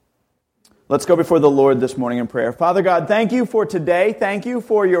Let's go before the Lord this morning in prayer. Father God, thank you for today. Thank you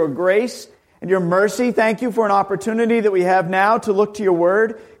for your grace and your mercy. Thank you for an opportunity that we have now to look to your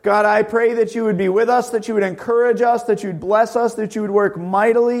word. God, I pray that you would be with us, that you would encourage us, that you would bless us, that you would work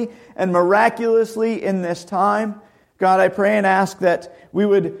mightily and miraculously in this time. God, I pray and ask that we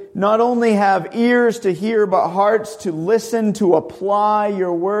would not only have ears to hear, but hearts to listen, to apply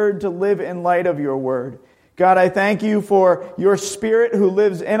your word, to live in light of your word. God, I thank you for your Spirit who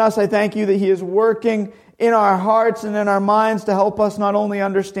lives in us. I thank you that He is working in our hearts and in our minds to help us not only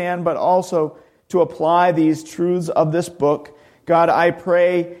understand, but also to apply these truths of this book. God, I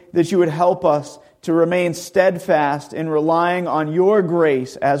pray that you would help us to remain steadfast in relying on your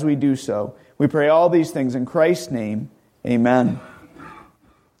grace as we do so. We pray all these things in Christ's name. Amen.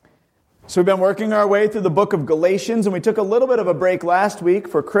 So we've been working our way through the book of Galatians, and we took a little bit of a break last week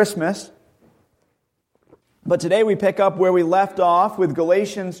for Christmas. But today we pick up where we left off with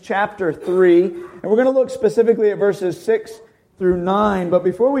Galatians chapter 3, and we're going to look specifically at verses 6 through 9. But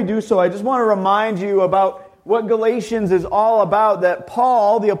before we do so, I just want to remind you about what Galatians is all about, that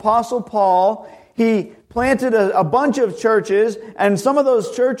Paul, the Apostle Paul, he planted a bunch of churches, and some of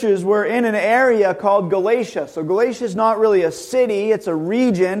those churches were in an area called Galatia. So Galatia is not really a city, it's a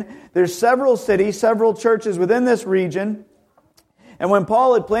region. There's several cities, several churches within this region. And when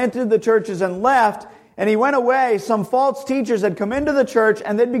Paul had planted the churches and left, and he went away, some false teachers had come into the church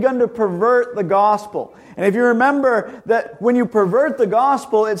and they'd begun to pervert the gospel. And if you remember that when you pervert the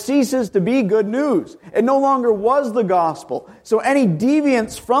gospel, it ceases to be good news. It no longer was the gospel. So any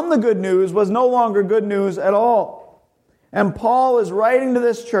deviance from the good news was no longer good news at all. And Paul is writing to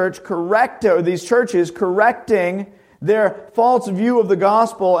this church, these churches, correcting their false view of the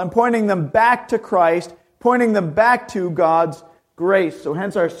gospel and pointing them back to Christ, pointing them back to God's grace. So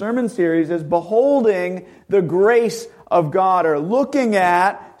hence our sermon series is Beholding the Grace of God, or looking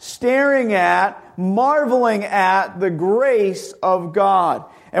at, staring at, marveling at the grace of God.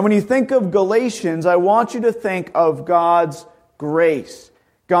 And when you think of Galatians, I want you to think of God's grace,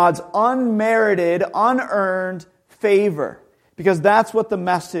 God's unmerited, unearned favor, because that's what the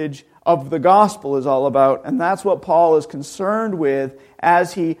message of the gospel is all about, and that's what Paul is concerned with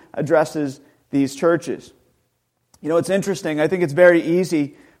as he addresses these churches. You know, it's interesting. I think it's very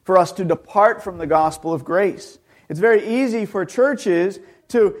easy for us to depart from the gospel of grace. It's very easy for churches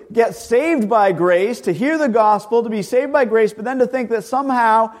to get saved by grace, to hear the gospel, to be saved by grace, but then to think that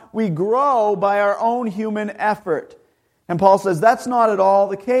somehow we grow by our own human effort. And Paul says that's not at all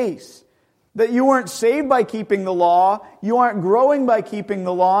the case. That you weren't saved by keeping the law, you aren't growing by keeping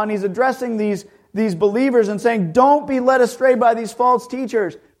the law, and he's addressing these believers and saying, don't be led astray by these false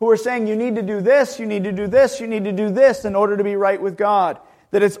teachers who are saying you need to do this, you need to do this, you need to do this in order to be right with God.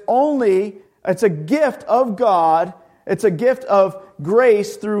 That it's a gift of God, it's a gift of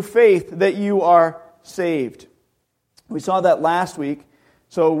grace through faith that you are saved. We saw that last week.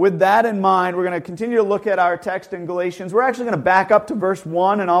 So with that in mind, we're going to continue to look at our text in Galatians. We're actually going to back up to verse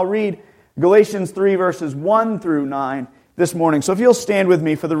 1, and I'll read Galatians 3 verses 1 through 9 this morning. So if you'll stand with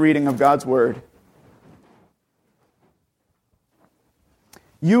me for the reading of God's Word.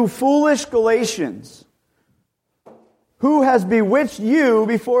 You foolish Galatians, who has bewitched you,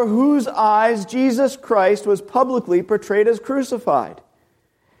 before whose eyes Jesus Christ was publicly portrayed as crucified?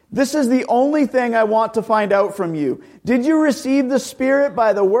 This is the only thing I want to find out from you. Did you receive the Spirit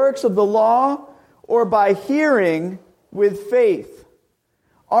by the works of the law, or by hearing with faith?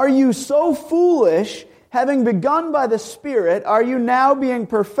 Are you so foolish, having begun by the Spirit, are you now being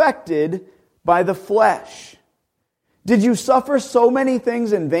perfected by the flesh? Did you suffer so many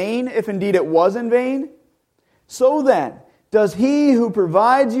things in vain, if indeed it was in vain? So then, does he who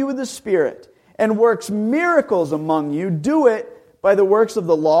provides you with the Spirit and works miracles among you do it by the works of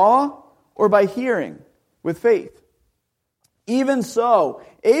the law, or by hearing with faith? Even so,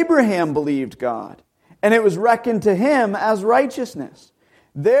 Abraham believed God, and it was reckoned to him as righteousness.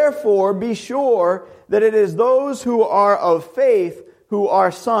 Therefore, be sure that it is those who are of faith who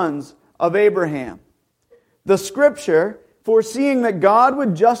are sons of Abraham. The Scripture, foreseeing that God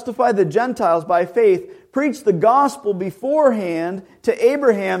would justify the Gentiles by faith, preached the gospel beforehand to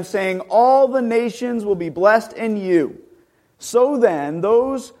Abraham, saying, all the nations will be blessed in you. So then,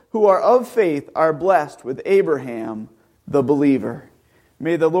 those who are of faith are blessed with Abraham, the believer.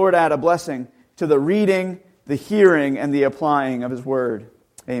 May the Lord add a blessing to the reading, the hearing, and the applying of His Word.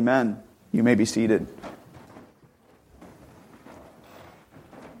 Amen. You may be seated.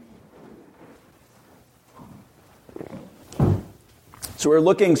 So we're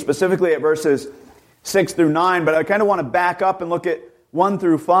looking specifically at verses 6 through 9, but I kind of want to back up and look at 1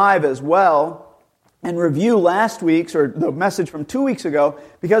 through 5 as well. and review last week's, or the message from 2 weeks ago,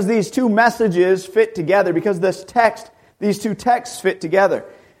 because these two messages fit together, because these two texts fit together.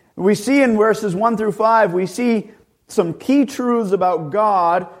 We see in verses 1 through 5, we see some key truths about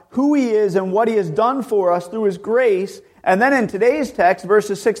God, who He is and what He has done for us through His grace. And then in today's text,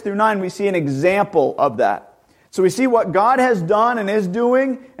 verses 6 through 9, we see an example of that. So we see what God has done and is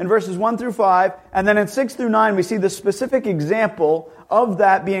doing in verses 1 through 5. And then in 6 through 9, we see the specific example of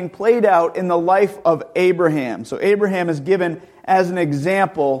that being played out in the life of Abraham. So Abraham is given as an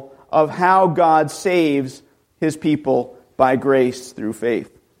example of how God saves His people by grace through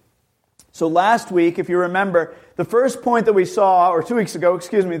faith. So last week, if you remember, the first point that we saw, or 2 weeks ago,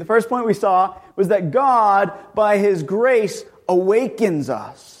 the first point we saw was that God, by His grace, awakens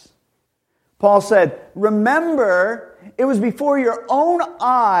us. Paul said, remember, it was before your own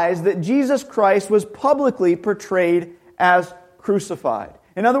eyes that Jesus Christ was publicly portrayed as crucified.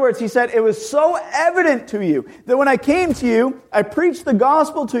 In other words, he said, it was so evident to you that when I came to you, I preached the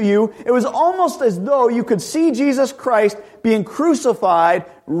gospel to you, it was almost as though you could see Jesus Christ being crucified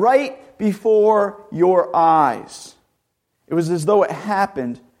right before your eyes. It was as though it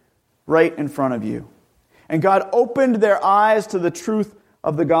happened right in front of you. And God opened their eyes to the truth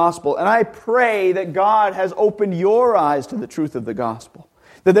of the gospel. And I pray that God has opened your eyes to the truth of the gospel.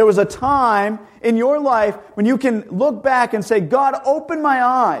 That there was a time in your life when you can look back and say, God opened my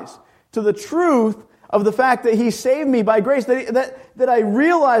eyes to the truth of the fact that He saved me by grace. That I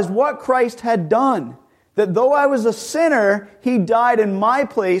realized what Christ had done. That though I was a sinner, He died in my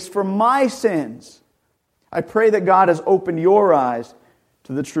place for my sins. I pray that God has opened your eyes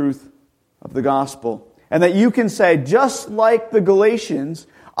to the truth of the gospel. And that you can say, just like the Galatians,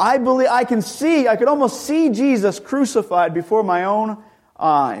 I believe I could almost see Jesus crucified before my own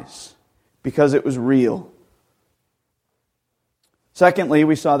eyes because it was real. Secondly,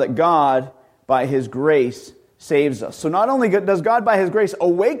 we saw that God, by His grace, saves us. So not only does God, by His grace,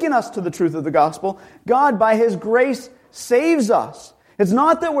 awaken us to the truth of the gospel, God, by His grace, saves us. It's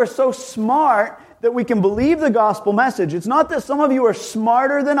not that we're so smart that we can believe the gospel message. It's not that some of you are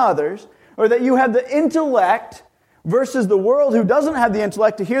smarter than others, or that you have the intellect versus the world who doesn't have the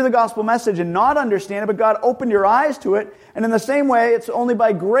intellect to hear the gospel message and not understand it, but God opened your eyes to it. And in the same way, it's only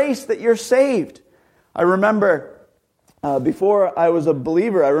by grace that you're saved. I remember before I was a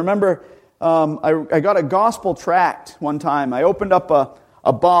believer, I got a gospel tract one time. I opened up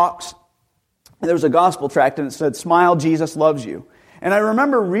a box, and there was a gospel tract, and it said, "Smile, Jesus loves you." And I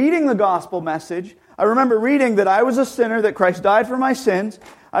remember reading the gospel message. I remember reading that I was a sinner, that Christ died for my sins.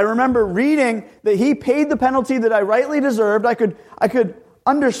 I remember reading that He paid the penalty that I rightly deserved. I could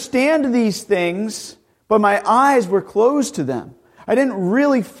understand these things, but my eyes were closed to them. I didn't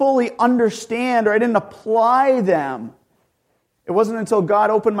really fully understand, or I didn't apply them. It wasn't until God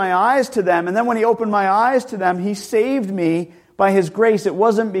opened my eyes to them, and then when He opened my eyes to them, He saved me by His grace. It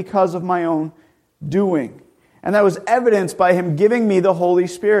wasn't because of my own doing. And that was evidenced by Him giving me the Holy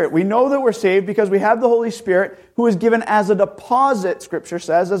Spirit. We know that we're saved because we have the Holy Spirit, who is given as a deposit, Scripture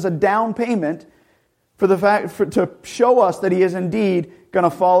says, as a down payment to show us that He is indeed going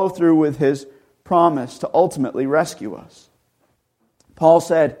to follow through with His promise to ultimately rescue us. Paul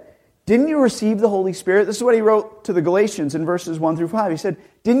said, didn't you receive the Holy Spirit? This is what he wrote to the Galatians in verses 1 through 5. He said,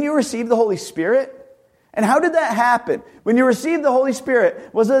 didn't you receive the Holy Spirit? And how did that happen? When you received the Holy Spirit,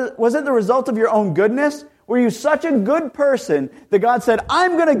 was it the result of your own goodness? Were you such a good person that God said,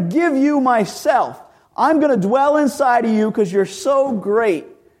 I'm going to give you myself. I'm going to dwell inside of you because you're so great.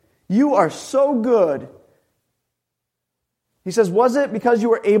 You are so good. He says, was it because you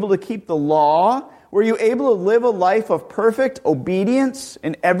were able to keep the law? Were you able to live a life of perfect obedience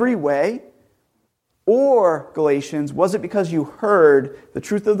in every way? Or, Galatians, was it because you heard the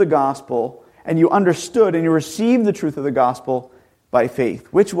truth of the gospel and you understood and you received the truth of the gospel by faith?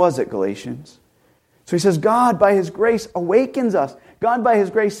 Which was it, Galatians? So he says, God, by His grace, awakens us. God, by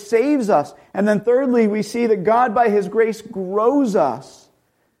His grace, saves us. And then thirdly, we see that God, by His grace, grows us.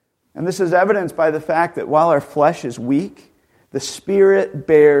 And this is evidenced by the fact that while our flesh is weak, the Spirit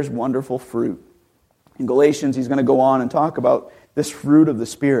bears wonderful fruit. In Galatians, he's going to go on and talk about this fruit of the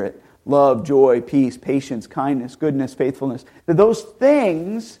Spirit. Love, joy, peace, patience, kindness, goodness, faithfulness. That those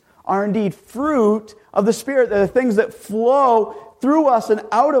things are indeed fruit of the Spirit. They're the things that flow through us and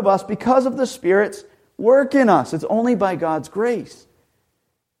out of us because of the Spirit's work in us. It's only by God's grace.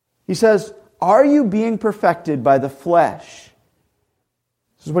 He says, are you being perfected by the flesh?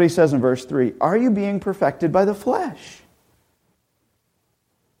 This is what he says in verse 3. Are you being perfected by the flesh?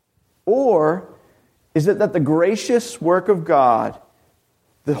 Or is it that the gracious work of God,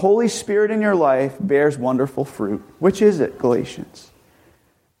 the Holy Spirit in your life, bears wonderful fruit? Which is it, Galatians?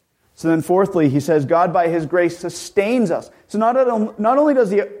 So then fourthly, he says, God by his grace sustains us. So not only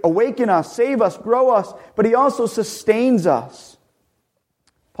does he awaken us, save us, grow us, but he also sustains us.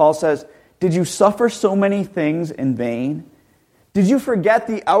 Paul says, did you suffer so many things in vain? Did you forget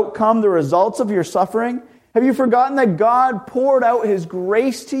the outcome, the results of your suffering? Have you forgotten that God poured out his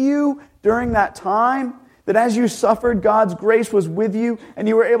grace to you during that time? That as you suffered, God's grace was with you and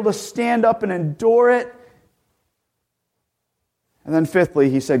you were able to stand up and endure it? And then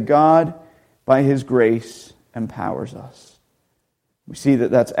fifthly, he said, God, by his grace, empowers us. We see that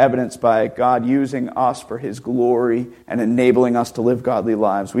that's evidenced by God using us for his glory and enabling us to live godly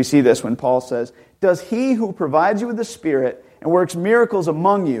lives. We see this when Paul says, does he who provides you with the Spirit and works miracles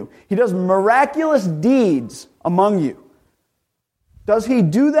among you, he does miraculous deeds among you. Does he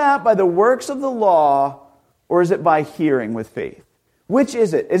do that by the works of the law, or is it by hearing with faith? Which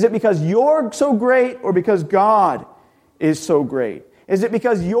is it? Is it because you're so great, or because God is so great? Is it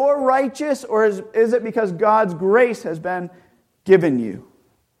because you're righteous, or is it because God's grace has been given you?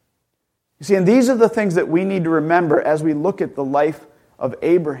 You see, and these are the things that we need to remember as we look at the life of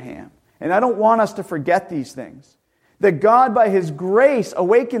Abraham. And I don't want us to forget these things. That God by his grace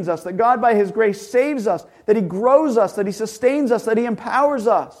awakens us, that God by his grace saves us, that he grows us, that he sustains us, that he empowers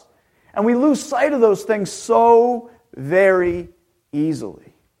us. And we lose sight of those things so very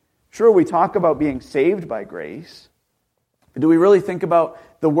easily. Sure, we talk about being saved by grace, but do we really think about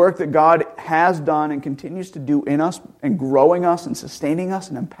the work that God has done and continues to do in us and growing us and sustaining us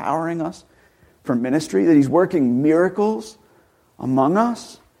and empowering us for ministry? That he's working miracles among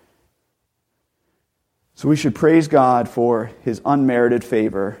us? So we should praise God for his unmerited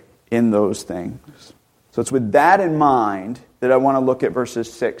favor in those things. So it's with that in mind that I want to look at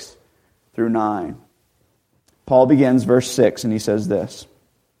verses 6 through 9. Paul begins verse 6 and he says this.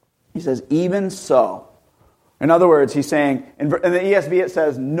 He says, even so. In other words, he's saying, in the ESV it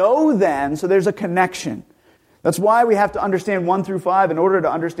says, know then, so there's a connection. That's why we have to understand 1 through 5 in order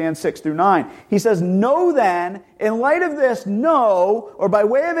to understand 6 through 9. He says, know then, in light of this, know, or by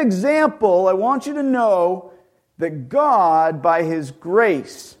way of example, I want you to know that God, by his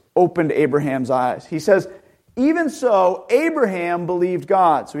grace, opened Abraham's eyes. He says, even so, Abraham believed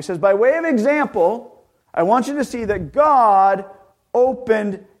God. So he says, by way of example, I want you to see that God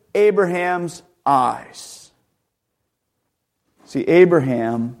opened Abraham's eyes. See,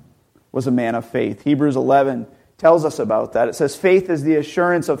 Abraham was a man of faith. Hebrews 11 tells us about that. It says faith is the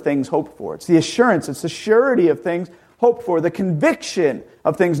assurance of things hoped for. It's the assurance, it's the surety of things hoped for, the conviction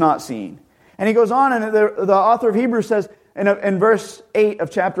of things not seen. And he goes on, and the author of Hebrews says, in verse 8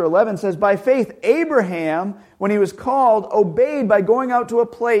 of chapter 11, says, by faith Abraham, when he was called, obeyed by going out to a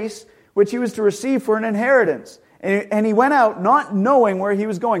place which he was to receive for an inheritance. And he went out not knowing where he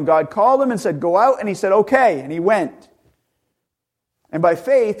was going. God called him and said, go out, and he said, okay, and he went. And by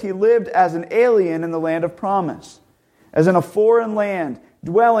faith, he lived as an alien in the land of promise, as in a foreign land,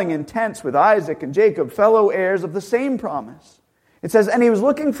 dwelling in tents with Isaac and Jacob, fellow heirs of the same promise. It says, and he was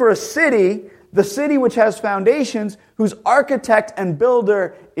looking for a city, the city which has foundations, whose architect and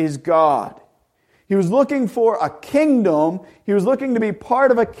builder is God. He was looking for a kingdom. He was looking to be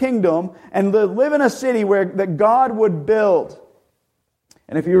part of a kingdom and live in a city that God would build.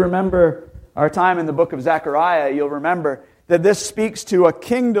 And if you remember our time in the book of Zechariah, you'll remember that this speaks to a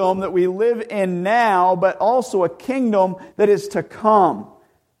kingdom that we live in now, but also a kingdom that is to come.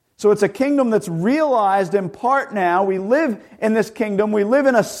 So it's a kingdom that's realized in part now. We live in this kingdom. We live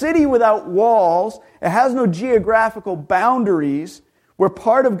in a city without walls. It has no geographical boundaries. We're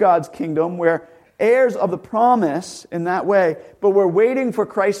part of God's kingdom. We're heirs of the promise in that way. But we're waiting for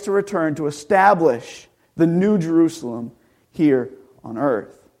Christ to return to establish the new Jerusalem here on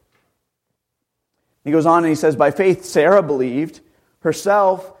earth. He goes on and he says, by faith Sarah believed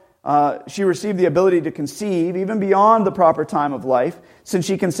herself. She received the ability to conceive even beyond the proper time of life, since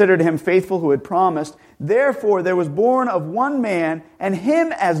she considered him faithful who had promised. Therefore there was born of one man, and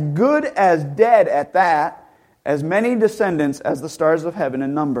him as good as dead at that, as many descendants as the stars of heaven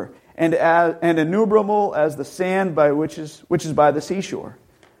in number, and innumerable as the sand which is by the seashore.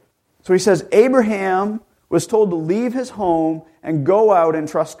 So he says, Abraham was told to leave his home and go out and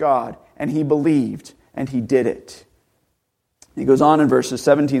trust God. And he believed, and he did it. He goes on in verses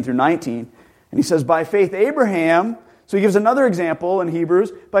 17 through 19, and he says, by faith Abraham, so he gives another example in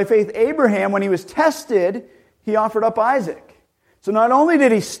Hebrews, by faith Abraham, when he was tested, he offered up Isaac. So not only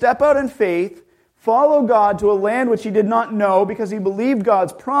did he step out in faith, follow God to a land which he did not know because he believed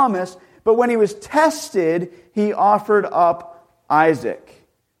God's promise, but when he was tested, he offered up Isaac.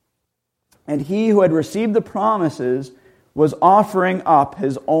 And he who had received the promises was offering up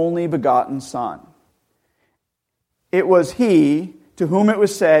his only begotten son. It was he to whom it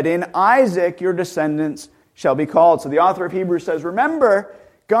was said, in Isaac your descendants shall be called. So the author of Hebrews says, remember,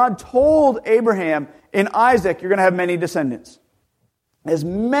 God told Abraham, in Isaac you're going to have many descendants. As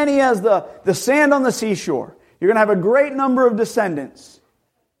many as the sand on the seashore. You're going to have a great number of descendants.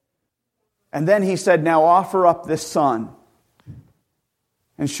 And then he said, now offer up this son.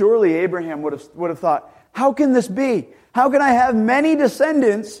 And surely Abraham would have thought, how can this be? How can I have many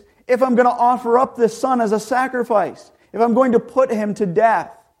descendants if I'm going to offer up this son as a sacrifice? If I'm going to put him to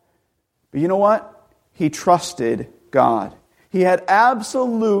death? But you know what? He trusted God. He had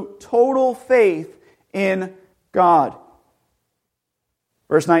absolute, total faith in God.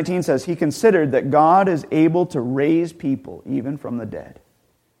 Verse 19 says, he considered that God is able to raise people even from the dead.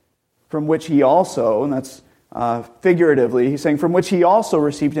 From which he also, and that's figuratively, he's saying, from which he also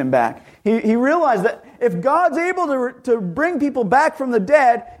received him back. He realized that if God's able to bring people back from the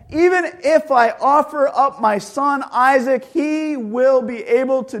dead, even if I offer up my son Isaac, he will be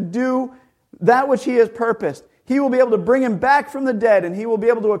able to do that which he has purposed. He will be able to bring him back from the dead, and he will be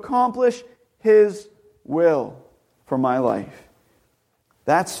able to accomplish his will for my life.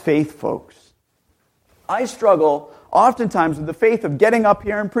 That's faith, folks. I struggle oftentimes with the faith of getting up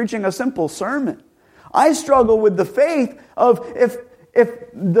here and preaching a simple sermon. I struggle with the faith of if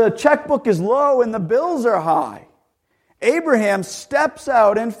the checkbook is low and the bills are high. Abraham steps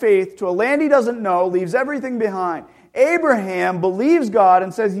out in faith to a land he doesn't know, leaves everything behind. Abraham believes God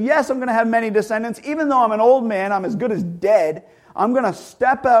and says, yes, I'm going to have many descendants. Even though I'm an old man, I'm as good as dead. I'm going to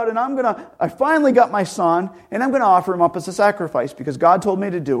step out and I finally got my son, and I'm going to offer him up as a sacrifice because God told me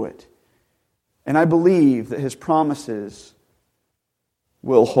to do it. And I believe that his promises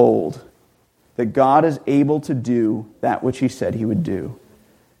will hold. That God is able to do that which he said he would do.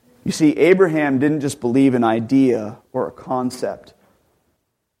 You see, Abraham didn't just believe an idea or a concept.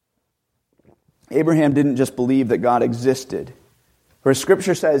 Abraham didn't just believe that God existed. For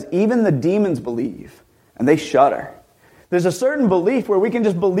Scripture says, even the demons believe, and they shudder. There's a certain belief where we can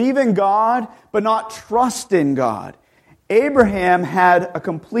just believe in God, but not trust in God. Abraham had a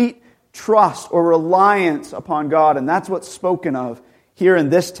complete trust or reliance upon God, and that's what's spoken of here in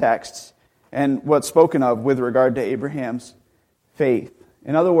this text, and what's spoken of with regard to Abraham's faith.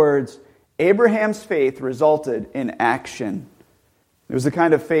 In other words, Abraham's faith resulted in action. It was the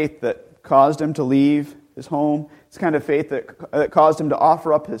kind of faith that caused him to leave his home. It's the kind of faith that caused him to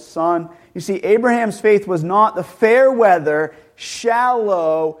offer up his son. You see, Abraham's faith was not the fair weather,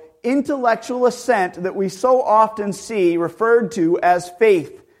 shallow, intellectual assent that we so often see referred to as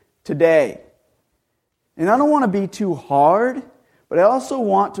faith today. And I don't want to be too hard, but I also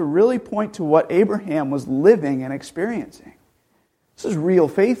want to really point to what Abraham was living and experiencing. This is real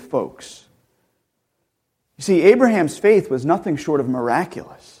faith, folks. You see, Abraham's faith was nothing short of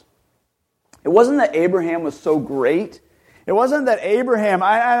miraculous. It wasn't that Abraham was so great. It wasn't that Abraham,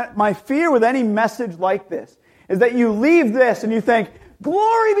 my fear with any message like this is that you leave this and you think,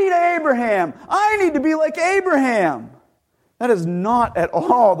 glory be to Abraham. I need to be like Abraham. That is not at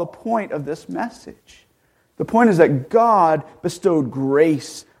all the point of this message. The point is that God bestowed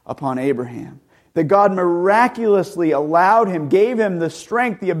grace upon Abraham. That God miraculously allowed him, gave him the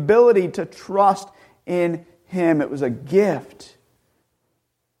strength, the ability to trust in him. It was a gift.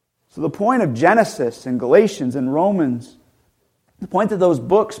 So the point of Genesis and Galatians and Romans, the point that those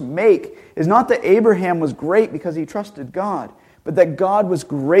books make is not that Abraham was great because he trusted God, but that God was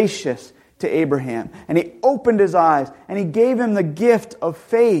gracious to Abraham. And he opened his eyes and he gave him the gift of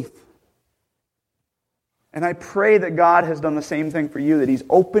faith. And I pray that God has done the same thing for you, that he's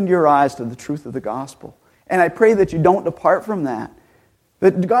opened your eyes to the truth of the gospel. And I pray that you don't depart from that.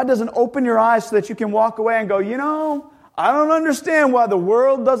 That God doesn't open your eyes so that you can walk away and go, I don't understand why the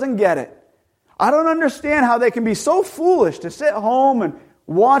world doesn't get it. I don't understand how they can be so foolish to sit home and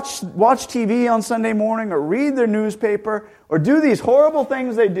watch TV on Sunday morning or read their newspaper or do these horrible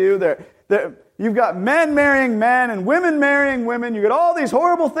things they do. You've got men marrying men and women marrying women. You've got all these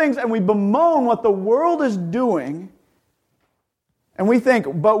horrible things, and we bemoan what the world is doing. And we think,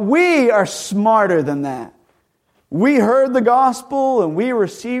 but we are smarter than that. We heard the gospel and we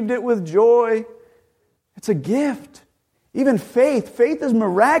received it with joy. It's a gift. Even faith is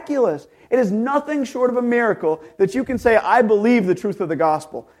miraculous. It is nothing short of a miracle that you can say, I believe the truth of the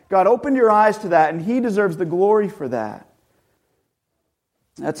gospel. God opened your eyes to that, and he deserves the glory for that.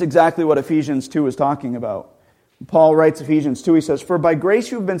 That's exactly what Ephesians 2 is talking about. Paul writes Ephesians 2, he says, for by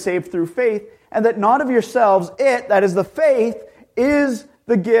grace you have been saved through faith, and that not of yourselves, that is the faith, is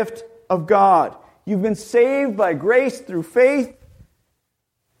the gift of God. You've been saved by grace through faith,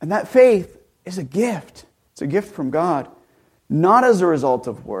 and that faith is a gift. It's a gift from God. Not as a result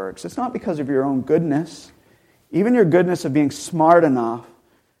of works. It's not because of your own goodness. even your goodness of being smart enough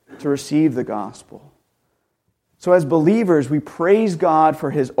to receive the gospel. So as believers, we praise God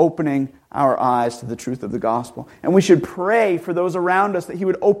for His opening our eyes to the truth of the gospel. And we should pray for those around us that He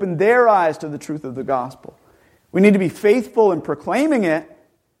would open their eyes to the truth of the gospel. We need to be faithful in proclaiming it,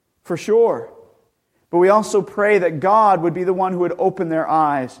 for sure. But we also pray that God would be the one who would open their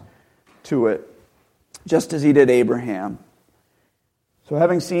eyes to it, just as He did Abraham. So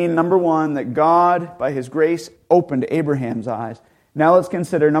having seen, number one, that God, by His grace, opened Abraham's eyes, now let's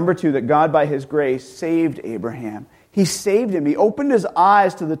consider, number two, that God, by His grace, saved Abraham. He saved him. He opened his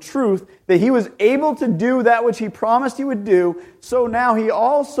eyes to the truth that he was able to do that which He promised He would do. So now He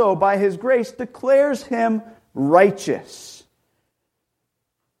also, by His grace, declares him righteous.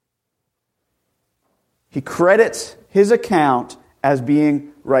 He credits his account as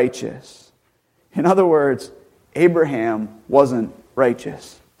being righteous. In other words, Abraham wasn't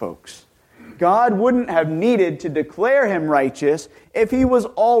righteous, folks. God wouldn't have needed to declare him righteous if he was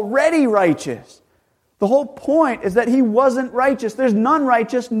already righteous. The whole point is that he wasn't righteous. There's none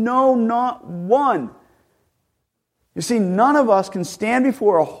righteous, no, not one. You see, none of us can stand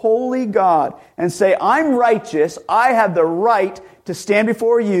before a holy God and say, I'm righteous, I have the right to stand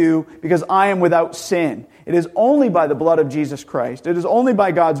before you because I am without sin. It is only by the blood of Jesus Christ. It is only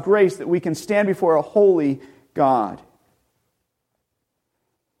by God's grace that we can stand before a holy God.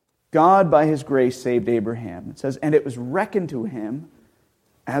 God, by His grace, saved Abraham. It says, and it was reckoned to him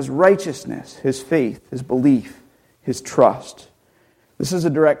as righteousness, his faith, his belief, his trust. This is a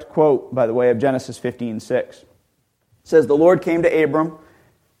direct quote, by the way, of Genesis 15:6. It says, the Lord came to Abram.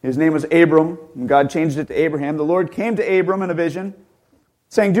 His name was Abram, and God changed it to Abraham. The Lord came to Abram in a vision,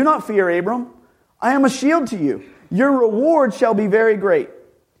 saying, do not fear, Abram. I am a shield to you. Your reward shall be very great.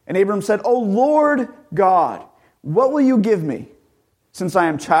 And Abram said, O Lord God, what will you give me, since I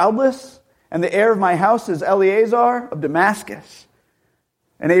am childless, and the heir of my house is Eleazar of Damascus?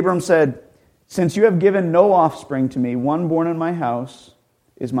 And Abram said, since you have given no offspring to me, one born in my house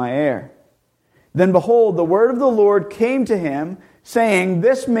is my heir. Then behold, the word of the Lord came to him, saying,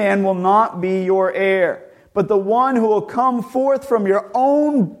 this man will not be your heir, but the one who will come forth from your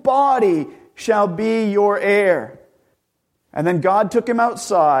own body shall be your heir. And then God took him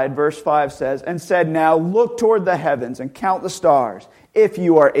outside, verse 5 says, and said, now look toward the heavens and count the stars, if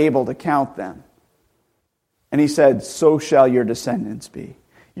you are able to count them. And He said, so shall your descendants be.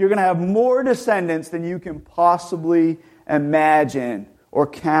 You're going to have more descendants than you can possibly imagine or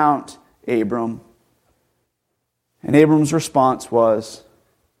count, Abram. And Abram's response was,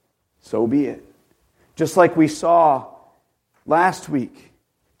 so be it. Just like we saw last week,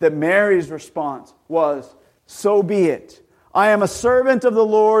 that Mary's response was, so be it. I am a servant of the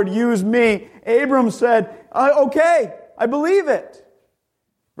Lord, use me. Abram said, okay, I believe it.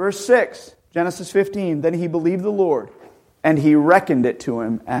 Verse 6, Genesis 15, then he believed the Lord, and He reckoned it to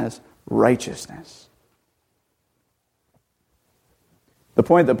him as righteousness. The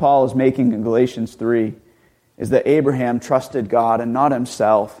point that Paul is making in Galatians 3 is that Abraham trusted God and not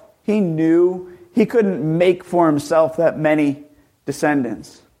himself. He knew he couldn't make for himself that many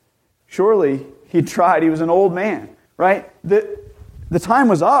descendants. Surely he tried. He was an old man, right? The time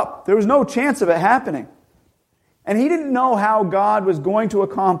was up. There was no chance of it happening. And he didn't know how God was going to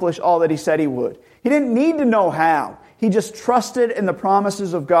accomplish all that He said He would. He didn't need to know how. He just trusted in the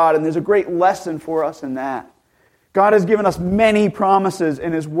promises of God, and there's a great lesson for us in that. God has given us many promises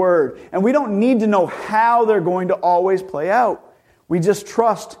in His Word, and we don't need to know how they're going to always play out. We just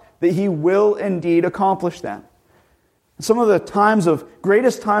trust that He will indeed accomplish them. Some of the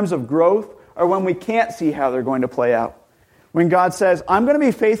greatest times of growth are when we can't see how they're going to play out. When God says, I'm going to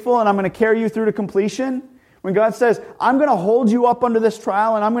be faithful and I'm going to carry you through to completion. When God says, I'm going to hold you up under this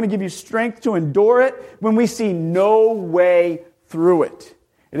trial and I'm going to give you strength to endure it. When we see no way through it.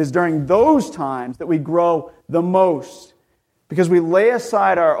 It is during those times that we grow the most. Because we lay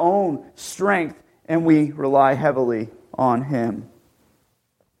aside our own strength and we rely heavily on Him.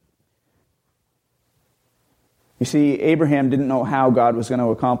 You see, Abraham didn't know how God was going to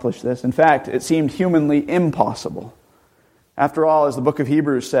accomplish this. In fact, it seemed humanly impossible. After all, as the book of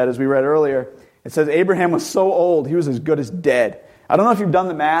Hebrews said, as we read earlier, it says Abraham was so old, he was as good as dead. I don't know if you've done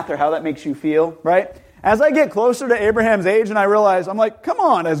the math or how that makes you feel, right? As I get closer to Abraham's age and I realize, I'm like, come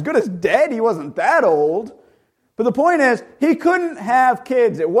on, as good as dead? He wasn't that old. But the point is, he couldn't have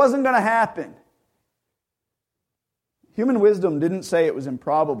kids. It wasn't going to happen. Human wisdom didn't say it was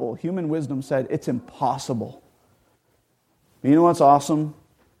improbable. Human wisdom said it's impossible. But you know what's awesome?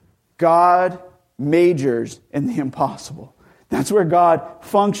 God majors in the impossible. That's where God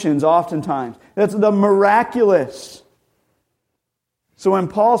functions oftentimes. That's the miraculous. So when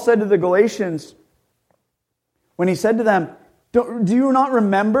Paul said to the Galatians, when he said to them, do you not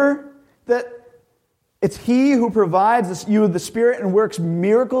remember that it's He who provides you with the Spirit and works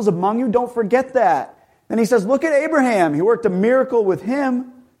miracles among you? Don't forget that. Then he says, look at Abraham. He worked a miracle with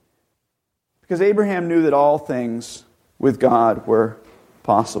him because Abraham knew that all things with God were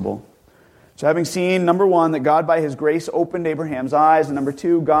possible. So having seen, number one, that God by His grace opened Abraham's eyes, and number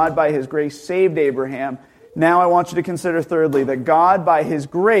two, God by His grace saved Abraham, now I want you to consider thirdly, that God by His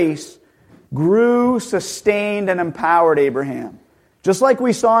grace grew, sustained, and empowered Abraham. Just like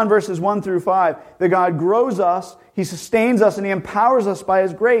we saw in verses 1 through 5, that God grows us, He sustains us, and He empowers us by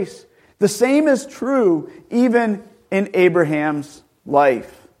His grace. The same is true even in Abraham's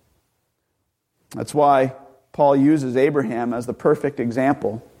life. That's why Paul uses Abraham as the perfect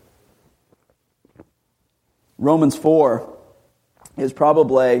example. Romans 4 is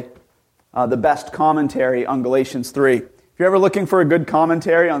probably the best commentary on Galatians 3. If you're ever looking for a good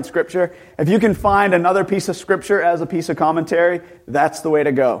commentary on Scripture, if you can find another piece of Scripture as a piece of commentary, that's the way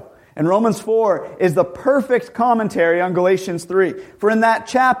to go. And Romans 4 is the perfect commentary on Galatians 3. For in that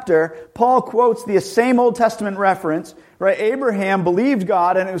chapter, Paul quotes the same Old Testament reference, right? Abraham believed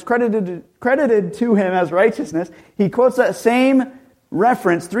God and it was credited to him as righteousness. He quotes that same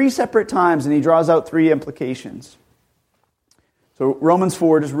reference 3 separate times, and he draws out 3 implications. So Romans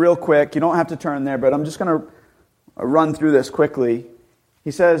 4, just real quick, you don't have to turn there, but I'm just going to run through this quickly.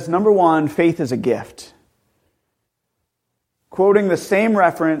 He says, number 1, faith is a gift. Quoting the same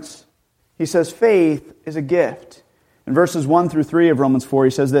reference, he says faith is a gift. In verses 1 through 3 of Romans 4,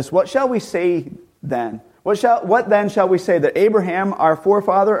 he says this, what shall we say then? What then shall we say that Abraham, our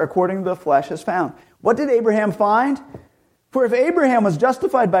forefather, according to the flesh, has found? What did Abraham find? For if Abraham was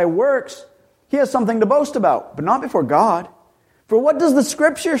justified by works, he has something to boast about, but not before God. For what does the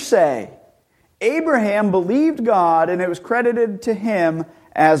Scripture say? Abraham believed God, and it was credited to him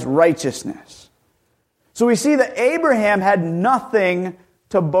as righteousness. So we see that Abraham had nothing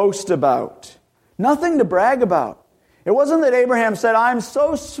to boast about, nothing to brag about. It wasn't that Abraham said, I'm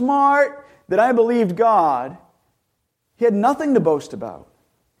so smart that I believed God. He had nothing to boast about.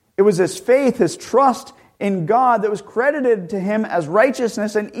 It was his faith, his trust in God that was credited to him as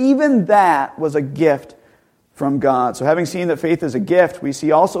righteousness, and even that was a gift from God. So having seen that faith is a gift, we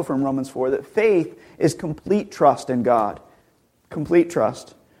see also from Romans 4 that faith is complete trust in God. Complete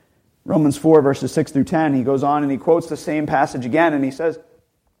trust. Romans 4 verses 6 through 10, he goes on and he quotes the same passage again, and he says,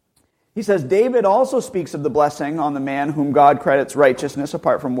 David also speaks of the blessing on the man whom God credits righteousness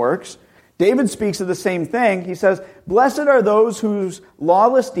apart from works. David speaks of the same thing. He says, blessed are those whose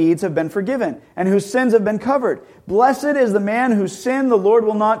lawless deeds have been forgiven and whose sins have been covered. Blessed is the man whose sin the Lord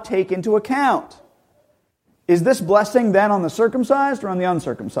will not take into account. Is this blessing then on the circumcised or on the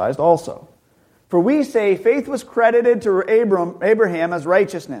uncircumcised also? For we say faith was credited to Abraham as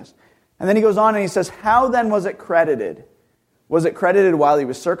righteousness. And then he goes on and he says, how then was it credited? Was it credited while he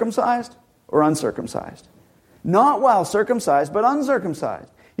was circumcised or uncircumcised? Not while circumcised, but uncircumcised.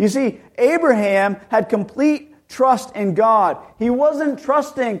 You see, Abraham had complete trust in God. He wasn't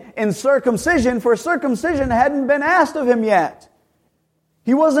trusting in circumcision, for circumcision hadn't been asked of him yet.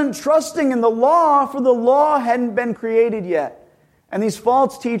 He wasn't trusting in the law, for the law hadn't been created yet. And these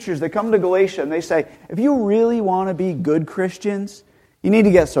false teachers, they come to Galatia and they say, if you really want to be good Christians, you need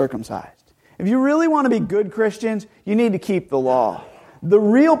to get circumcised. If you really want to be good Christians, you need to keep the law. The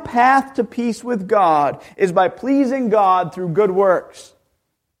real path to peace with God is by pleasing God through good works.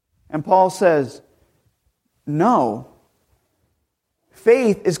 And Paul says, no.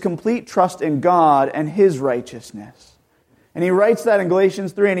 Faith is complete trust in God and His righteousness. And he writes that in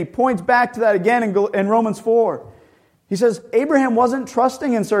Galatians 3, and he points back to that again in Romans 4. He says, Abraham wasn't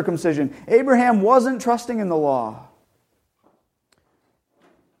trusting in circumcision. Abraham wasn't trusting in the law.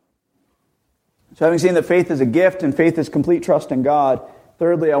 So having seen that faith is a gift and faith is complete trust in God,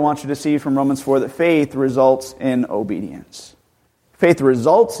 thirdly, I want you to see from Romans 4 that faith results in obedience. Faith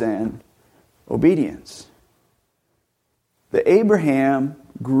results in obedience. That Abraham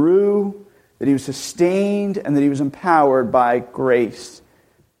grew, that he was sustained, and that he was empowered by grace.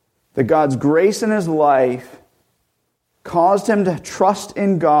 That God's grace in his life caused him to trust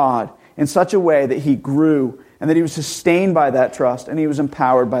in God in such a way that he grew, and that he was sustained by that trust, and he was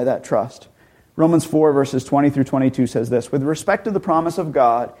empowered by that trust. Romans 4 verses 20 through 22 says this, with respect to the promise of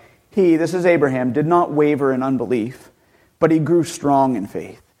God, he, this is Abraham, did not waver in unbelief, but he grew strong in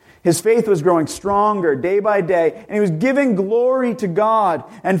faith. His faith was growing stronger day by day, and he was giving glory to God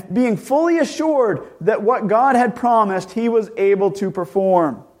and being fully assured that what God had promised, he was able to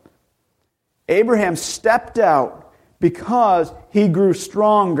perform. Abraham stepped out because he grew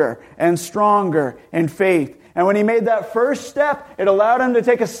stronger and stronger in faith. And when he made that first step, it allowed him to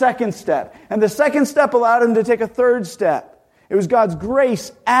take a second step. And the second step allowed him to take a third step. It was God's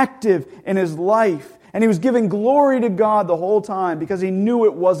grace active in his life. And he was giving glory to God the whole time because he knew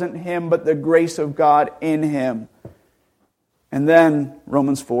it wasn't him, but the grace of God in him. And then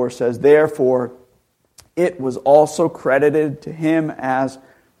Romans 4 says, therefore, it was also credited to him as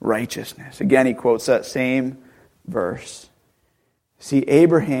righteousness. Again, he quotes that same verse. See,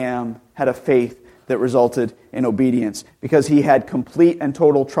 Abraham had a faith that resulted in obedience because he had complete and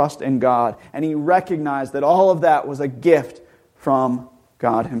total trust in God. And he recognized that all of that was a gift from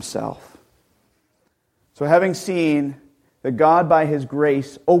God himself. So having seen that God by his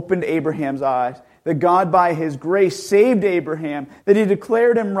grace opened Abraham's eyes, that God by his grace saved Abraham, that he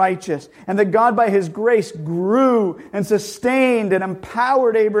declared him righteous, and that God by his grace grew and sustained and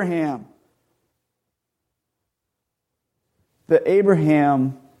empowered Abraham, that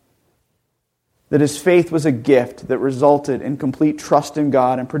his faith was a gift that resulted in complete trust in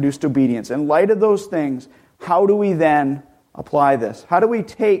God and produced obedience. In light of those things, how do we then apply this? How do we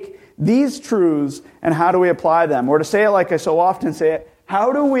take these truths and how do we apply them? Or to say it like I so often say it,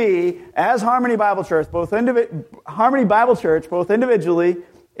 how do we, as Harmony Bible Church, both individually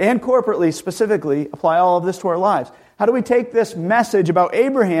and corporately specifically, apply all of this to our lives? How do we take this message about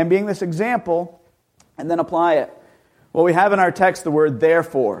Abraham being this example and then apply it? Well, we have in our text the word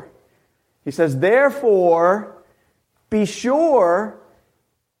therefore. He says, therefore, be sure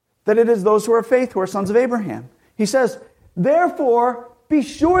that it is those who are of faith who are sons of Abraham. He says, therefore, be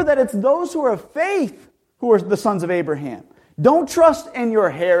sure that it's those who are of faith who are the sons of Abraham. Don't trust in your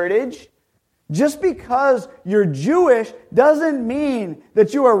heritage. Just because you're Jewish doesn't mean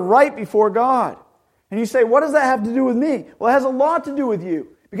that you are right before God. And you say, what does that have to do with me? Well, it has a lot to do with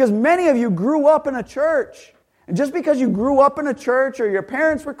you. Because many of you grew up in a church. And just because you grew up in a church, or your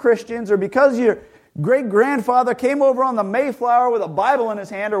parents were Christians, or because your great-grandfather came over on the Mayflower with a Bible in his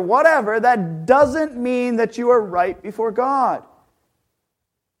hand, or whatever, that doesn't mean that you are right before God.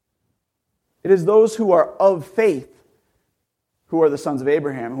 It is those who are of faith who are the sons of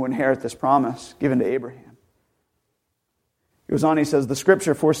Abraham, who inherit this promise given to Abraham. He goes on, he says, the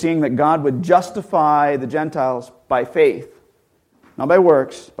Scripture, foreseeing that God would justify the Gentiles by faith, not by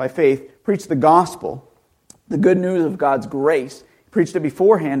works, by faith, preached the gospel, the good news of God's grace. He preached it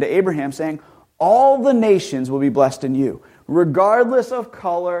beforehand to Abraham, saying, all the nations will be blessed in you, regardless of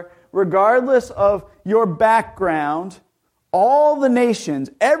color, regardless of your background. All the nations,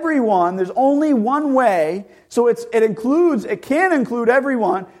 everyone, there's only one way, so it can include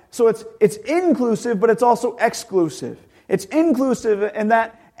everyone, so it's inclusive, but it's also exclusive. It's inclusive in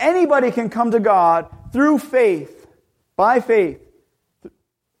that anybody can come to God through faith, by faith,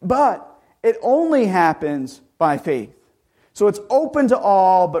 but it only happens by faith. So it's open to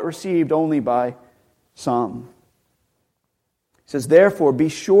all, but received only by some. He says, therefore, be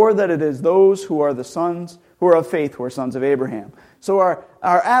sure that it is those who are the sons who are of faith, who are sons of Abraham. So our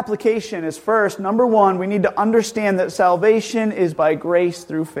application is first, number one, we need to understand that salvation is by grace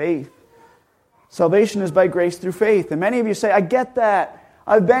through faith. Salvation is by grace through faith. And many of you say, I get that.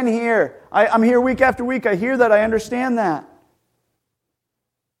 I've been here. I'm here week after week. I hear that. I understand that.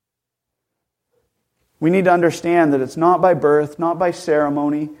 We need to understand that it's not by birth, not by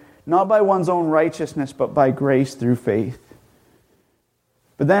ceremony, not by one's own righteousness, but by grace through faith.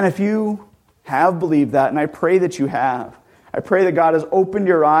 But then if you have believed that, and I pray that you have. I pray that God has opened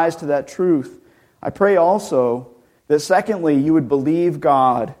your eyes to that truth. I pray also that secondly, you would believe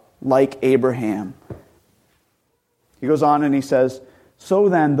God like Abraham. He goes on and he says, so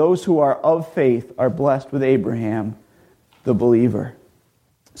then those who are of faith are blessed with Abraham, the believer.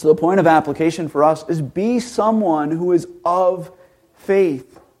 So the point of application for us is be someone who is of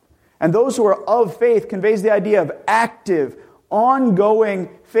faith. And those who are of faith conveys the idea of active, ongoing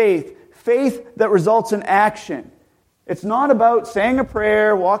faith. Faith that results in action. It's not about saying a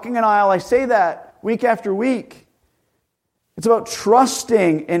prayer, walking an aisle. I say that week after week. It's about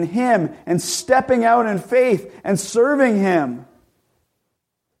trusting in Him and stepping out in faith and serving Him.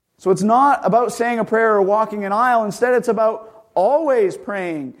 So it's not about saying a prayer or walking an aisle. Instead, it's about always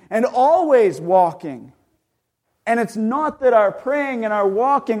praying and always walking. And it's not that our praying and our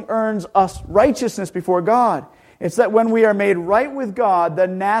walking earns us righteousness before God. It's that when we are made right with God, the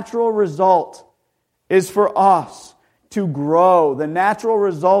natural result is for us to grow. The natural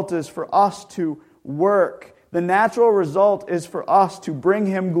result is for us to work. The natural result is for us to bring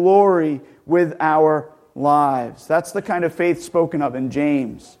Him glory with our lives. That's the kind of faith spoken of in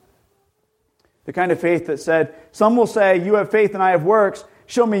James. The kind of faith that said, some will say, you have faith and I have works.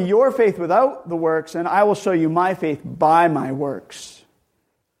 Show me your faith without the works, and I will show you my faith by my works.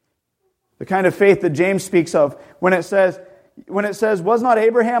 The kind of faith that James speaks of when it says, "Was not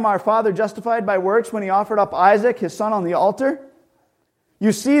Abraham our father justified by works when he offered up Isaac, his son, on the altar?"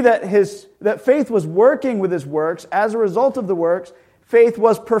 You see that faith was working with his works. As a result of the works, faith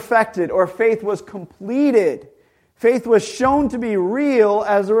was perfected, or faith was completed. Faith was shown to be real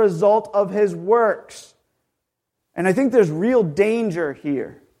as a result of his works. And I think there's real danger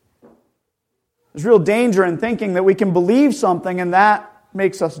here. There's real danger in thinking that we can believe something and that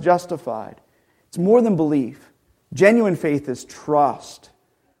makes us justified. It's more than belief. Genuine faith is trust.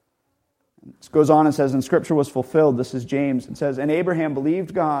 This goes on and says, and Scripture was fulfilled. This is James. It says, "And Abraham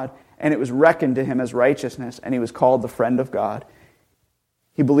believed God, and it was reckoned to him as righteousness, and he was called the friend of God."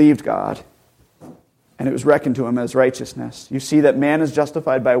 He believed God, and it was reckoned to him as righteousness. You see that man is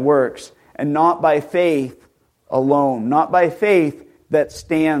justified by works, and not by faith alone. Not by faith that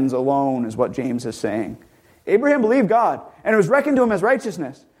stands alone, is what James is saying. Abraham believed God, and it was reckoned to him as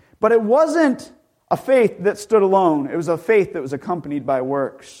righteousness. But it wasn't a faith that stood alone. It was a faith that was accompanied by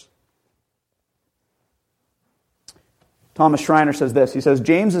works. Thomas Schreiner says this. He says,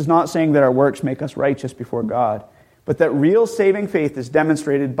 "James is not saying that our works make us righteous before God, but that real saving faith is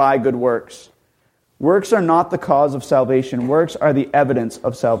demonstrated by good works. Works are not the cause of salvation. Works are the evidence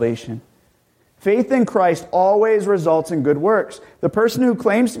of salvation. Faith in Christ always results in good works. The person who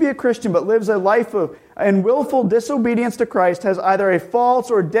claims to be a Christian but lives a life of willful disobedience to Christ has either a false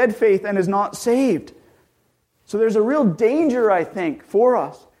or dead faith and is not saved." So there's a real danger, I think, for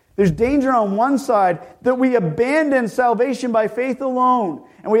us. There's danger on one side that we abandon salvation by faith alone,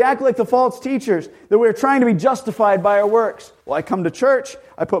 and we act like the false teachers, that we're trying to be justified by our works. Well, I come to church,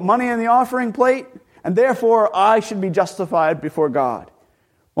 I put money in the offering plate, and therefore I should be justified before God.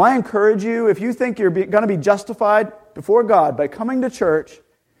 Well, I encourage you, if you think you're going to be justified before God by coming to church,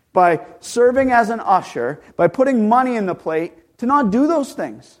 by serving as an usher, by putting money in the plate, to not do those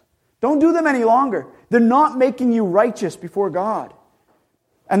things. Don't do them any longer. They're not making you righteous before God.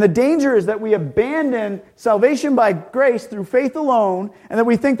 And the danger is that we abandon salvation by grace through faith alone, and that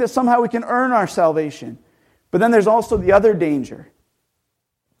we think that somehow we can earn our salvation. But then there's also the other danger.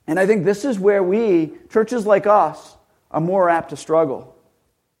 And I think this is where we, churches like us, are more apt to struggle.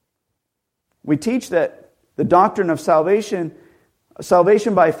 We teach that the doctrine of salvation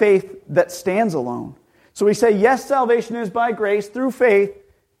by faith that stands alone. So we say, yes, salvation is by grace through faith,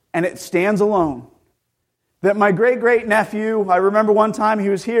 and it stands alone. That my great-great-nephew, I remember one time he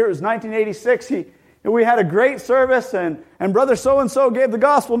was here, it was 1986, we had a great service, and brother so-and-so gave the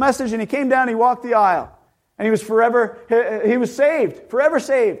gospel message, and he came down, he walked the aisle. And he was saved, forever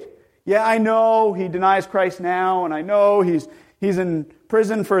saved. Yeah, I know he denies Christ now, and I know he's in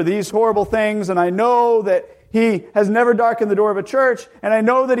prison for these horrible things, and I know that he has never darkened the door of a church, and I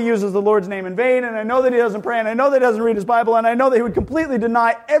know that he uses the Lord's name in vain, and I know that he doesn't pray, and I know that he doesn't read his Bible, and I know that he would completely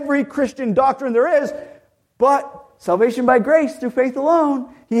deny every Christian doctrine there is, but salvation by grace through faith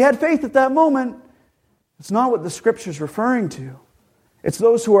alone, he had faith at that moment. It's not what the Scripture's referring to. It's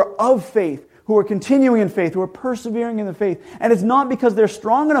those who are of faith, who are continuing in faith, who are persevering in the faith. And it's not because they're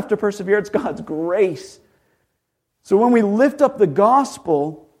strong enough to persevere, it's God's grace. So when we lift up the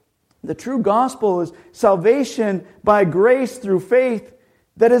gospel, the true gospel is salvation by grace through faith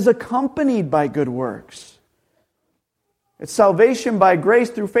that is accompanied by good works. It's salvation by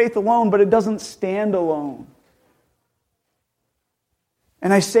grace through faith alone, but it doesn't stand alone.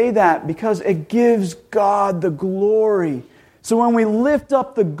 And I say that because it gives God the glory. So when we lift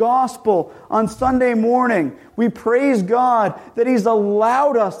up the gospel on Sunday morning, we praise God that He's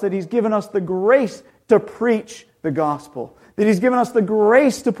allowed us, that He's given us the grace to preach the gospel, that He's given us the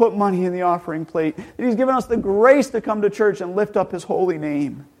grace to put money in the offering plate, that He's given us the grace to come to church and lift up His holy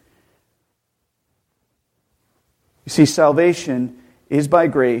name. You see, salvation is by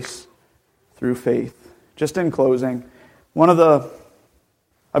grace through faith. Just in closing,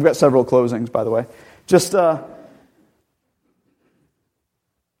 I've got several closings, by the way.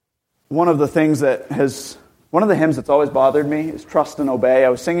 One of the hymns that's always bothered me is Trust and Obey. I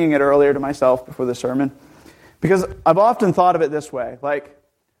was singing it earlier to myself before the sermon. Because I've often thought of it this way,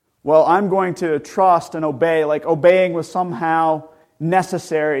 I'm going to trust and obey, like obeying was somehow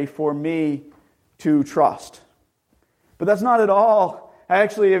necessary for me to trust. But that's not at all. I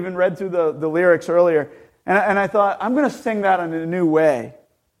actually even read through the lyrics earlier, and I thought, I'm going to sing that in a new way.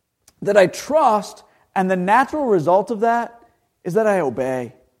 That I trust, and the natural result of that is that I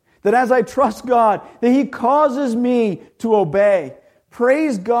obey. That as I trust God, that He causes me to obey.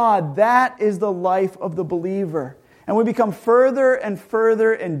 Praise God, that is the life of the believer. And we become further and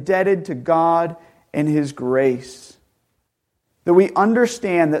further indebted to God and His grace. That we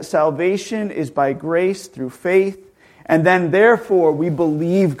understand that salvation is by grace through faith, and then therefore we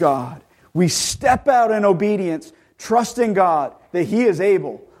believe God. We step out in obedience, trusting God that He is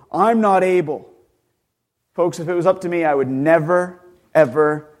able. I'm not able. Folks, if it was up to me, I would never,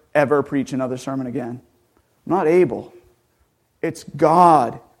 ever, ever preach another sermon again. I'm not able. It's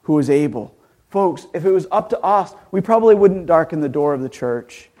God who is able. Folks, if it was up to us, we probably wouldn't darken the door of the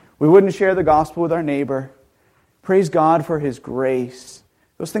church. We wouldn't share the gospel with our neighbor. Praise God for His grace.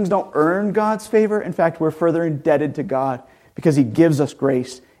 Those things don't earn God's favor. In fact, we're further indebted to God because He gives us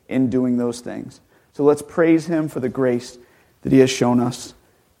grace in doing those things. So let's praise Him for the grace that He has shown us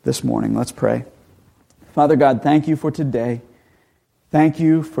this morning. Let's pray. Father God, thank You for today. Thank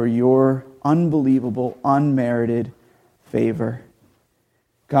You for Your unbelievable, unmerited favor.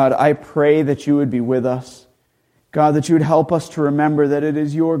 God, I pray that You would be with us. God, that You would help us to remember that it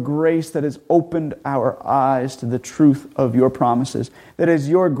is Your grace that has opened our eyes to the truth of Your promises. That it is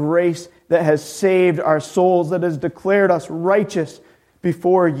Your grace that has saved our souls, that has declared us righteous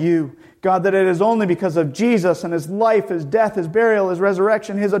before You. God, that it is only because of Jesus and His life, His death, His burial, His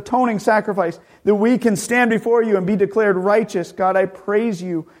resurrection, His atoning sacrifice, that we can stand before You and be declared righteous. God, I praise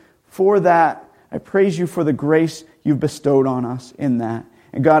You for that. I praise You for the grace You've bestowed on us in that.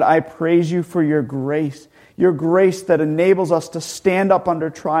 And God, I praise You for Your grace that enables us to stand up under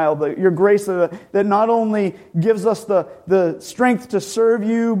trial, Your grace that not only gives us the strength to serve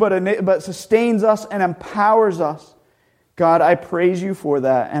You, but sustains us and empowers us. God, I praise You for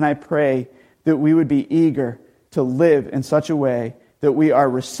that, and I pray that we would be eager to live in such a way that we are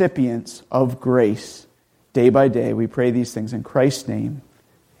recipients of grace day by day. We pray these things in Christ's name.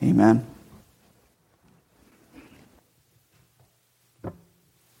 Amen.